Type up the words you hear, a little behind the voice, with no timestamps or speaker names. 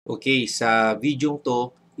Okay, sa video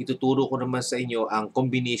to, ituturo ko naman sa inyo ang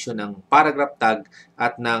combination ng paragraph tag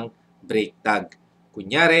at ng break tag.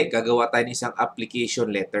 Kunyari, gagawa tayo ng isang application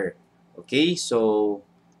letter. Okay, so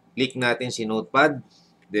click natin si Notepad,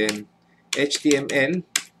 then HTML,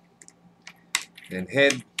 then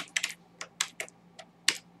head,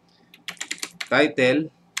 title,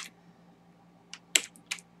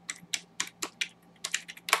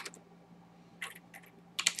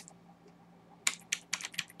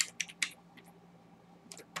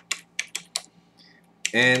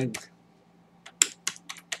 and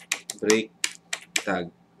break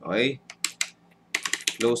tag. Okay?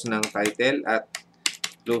 Close ng title at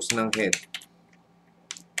close ng head.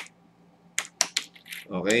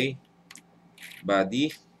 Okay?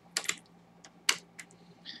 Body.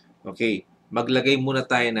 Okay. Maglagay muna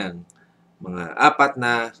tayo ng mga 4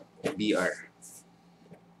 na BR.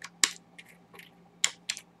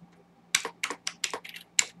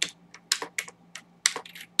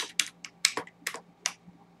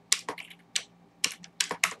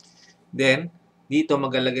 Then, dito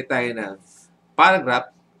maglalagay tayo ng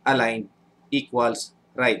paragraph aligned equals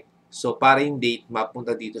right. So, para yung date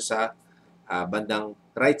mapunta dito sa bandang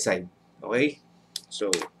right side. Okay?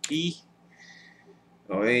 So, P.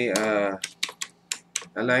 Okay.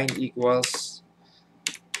 Aligned equals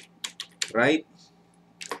right.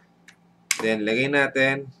 Then, lagay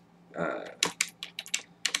natin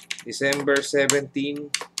December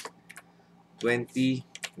 17,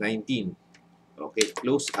 2019. Okay.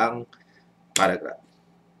 Close ang paragraph.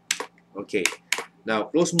 Okay.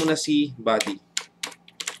 Now, close muna si body.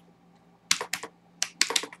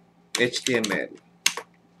 HTML.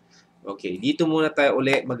 Okay. Dito muna tayo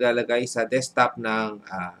uli maglalagay sa desktop ng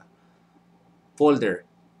folder.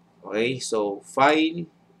 Okay. So,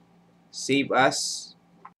 file, save as.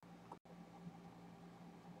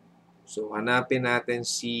 So, hanapin natin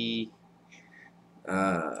si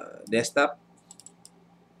desktop.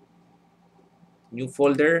 New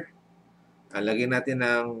folder. Lagyan natin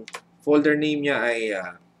ng folder name niya ay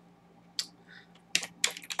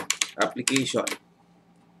application.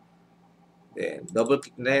 Then, double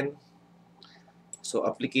click na rin. So,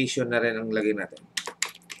 application na rin ang lagay natin.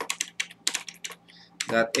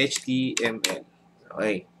 .html.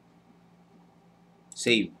 Okay.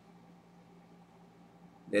 Save.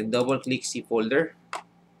 Then, double click si folder.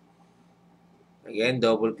 Again,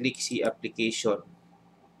 double click si application.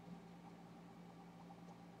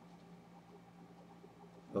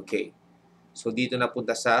 Okay. So, dito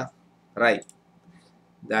napunta sa right.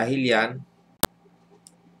 Dahil yan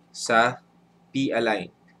sa P-align.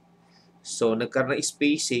 So, nagkaroon ng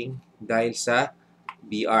spacing dahil sa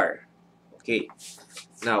BR. Okay.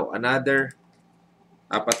 Now, another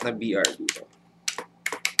 4 na BR dito.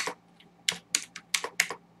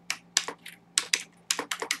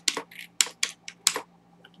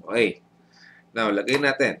 Okay. Now, lagay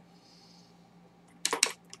natin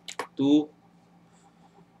to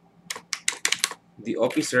the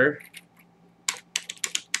officer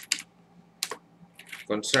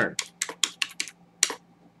concerned.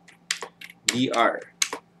 BR.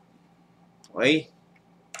 Okay?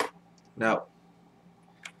 Now,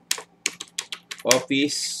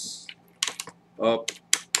 office of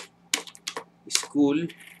school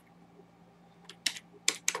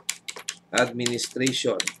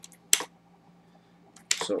administration.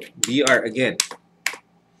 So, BR again.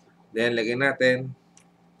 Then, lagyan natin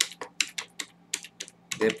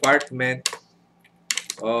Department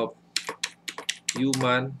of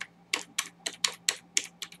Human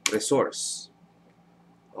Resource.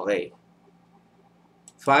 Okay.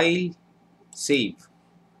 File, save.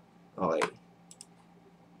 Okay.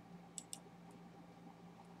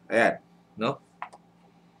 Ayan. No?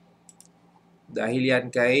 Dahil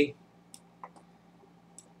yan kay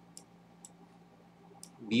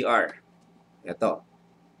BR. Ito.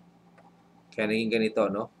 Kaya naging ganito,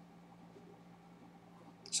 no?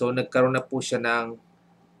 So, nagkaroon na po siya ng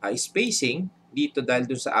spacing dito dahil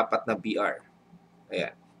dun sa 4 na BR.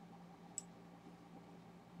 Ayan.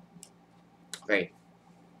 Okay.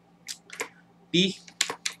 P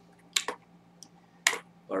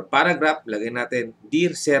or paragraph, lagay natin,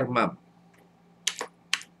 Dear Sir Ma'am.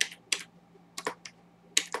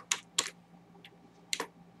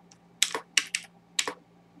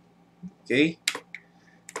 Okay.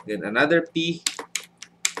 Then another P,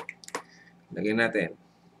 lagay natin,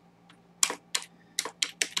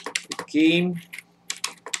 it came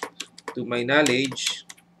to my knowledge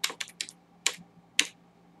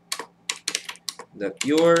that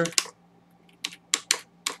your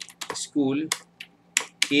school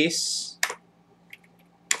is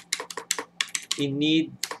in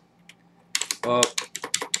need of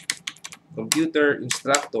computer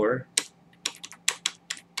instructor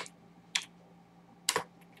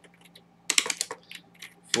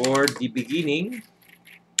for the beginning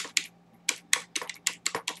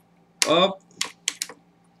of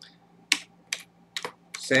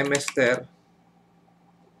semester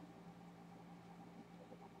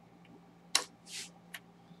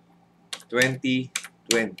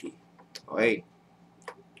 2020. Okay.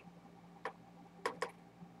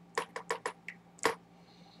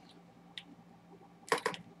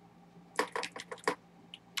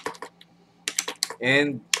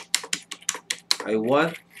 And I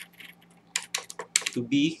want to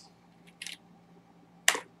be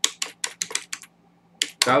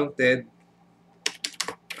counted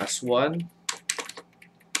as one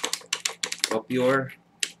of your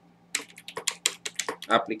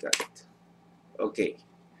applicant. Okay.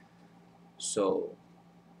 So,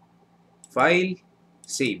 file,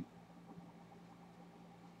 save.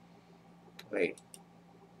 Okay.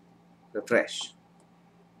 Refresh.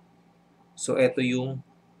 So, ito yung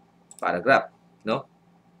paragraph, no?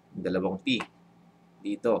 Dalawang P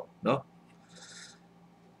dito, no?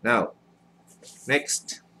 Now,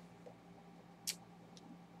 next.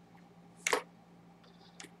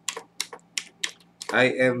 I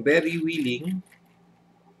am very willing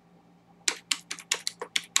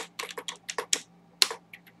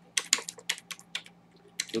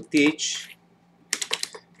to teach,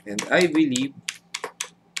 and I believe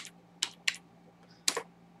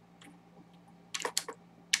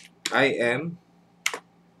I am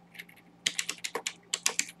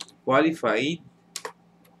qualified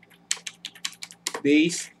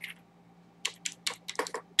based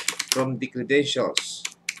from the credentials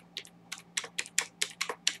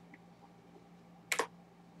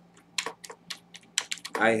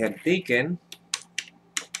I have taken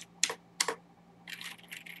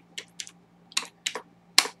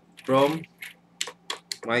from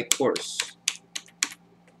my course.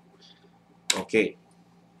 Okay.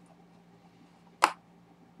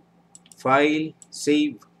 File,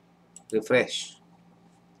 save, refresh.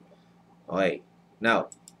 Okay.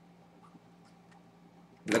 Now,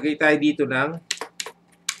 lagay tayo dito ng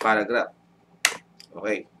paragraph.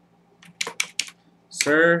 Okay.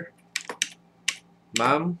 Sir,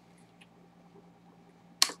 ma'am,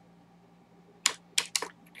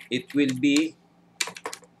 it will be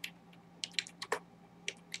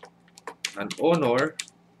an honor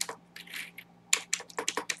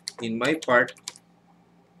in my part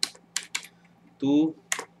to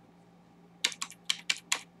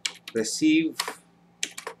receive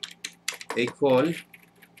a call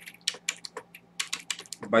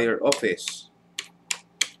by your office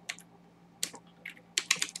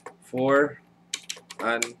for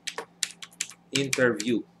an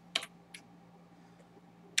interview.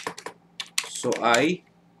 So I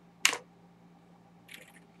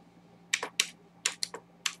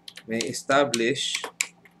may establish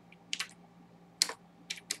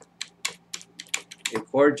a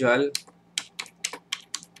cordial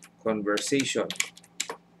conversation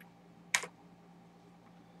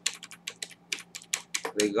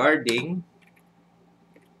regarding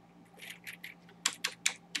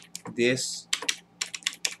this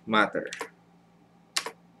matter.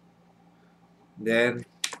 Then,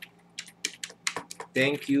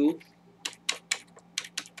 thank you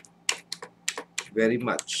very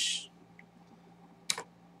much.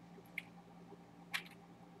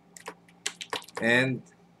 And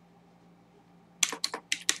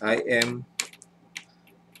I am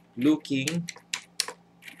looking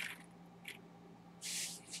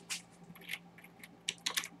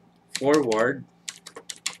forward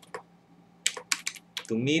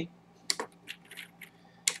to meet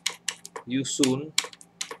you soon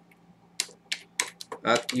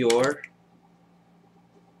at your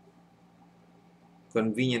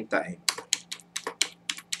convenient time.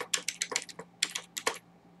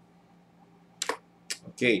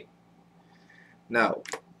 Okay. Now,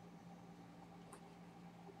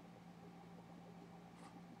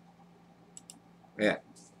 ayan.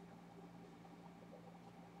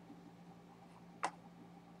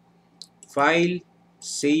 File,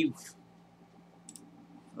 save.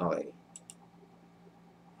 Okay.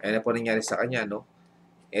 Ayan na po nangyari sa kanya, no?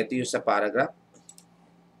 Ito yung sa paragraph.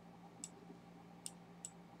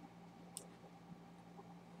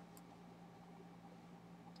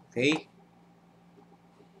 Okay.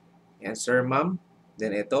 Yan, sir, ma'am.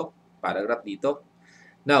 Then ito, paragraph dito.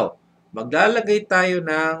 Now, maglalagay tayo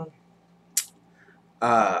ng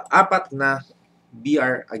apat na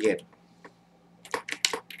BR again.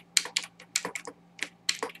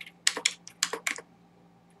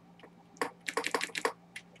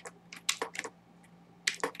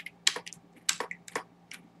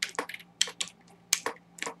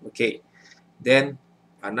 Okay. Then,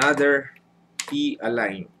 another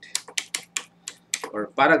P-aligned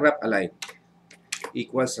or paragraph aligned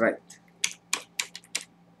equals right.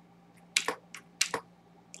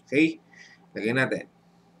 Okay? Lagyan natin.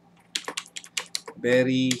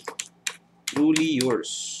 Very truly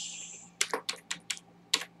yours.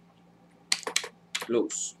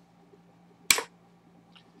 Close.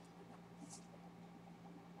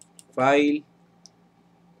 File.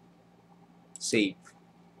 Save.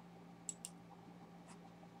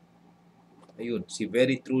 Ayun, si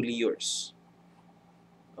very truly yours.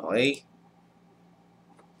 Okay?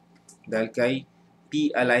 Dahil kay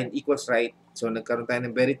P-align equals right, so nagkaroon tayo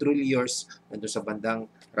ng very truly yours nandun sa bandang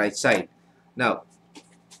right side. Now,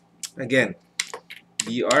 again,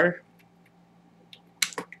 BR,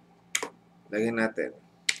 lagyan natin.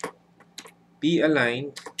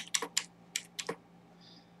 P-align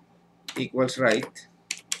equals right.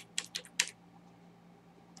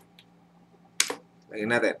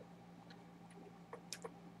 Lagyan natin.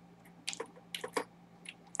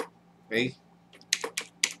 Okay?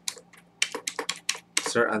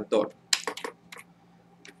 Sir Anton.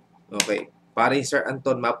 Okay. Para yung Sir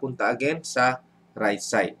Anton mapunta again sa right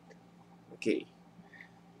side. Okay.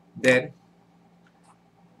 Then,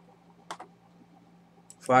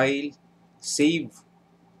 file, save,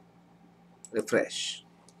 refresh.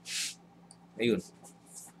 Ayun.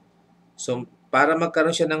 So, para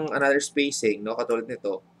magkaroon siya ng another spacing, no, katulad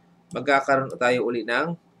nito, magkakaroon tayo uli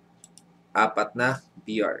ng 4 na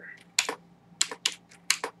BR.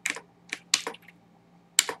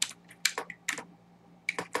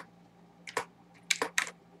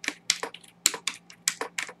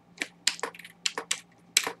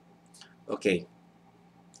 Okay.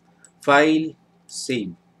 File,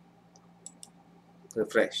 save,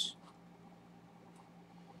 refresh.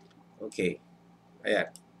 Okay. Ayan.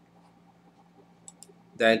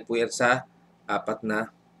 Dahil po yan sa 4 na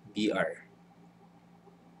BR.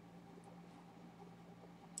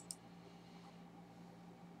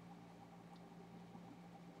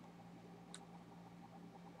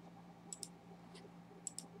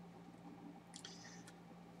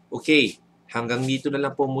 Okay. Hanggang dito na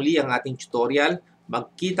lang po muli ang ating tutorial.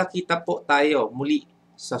 Magkita-kita po tayo muli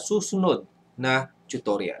sa susunod na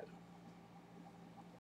tutorial.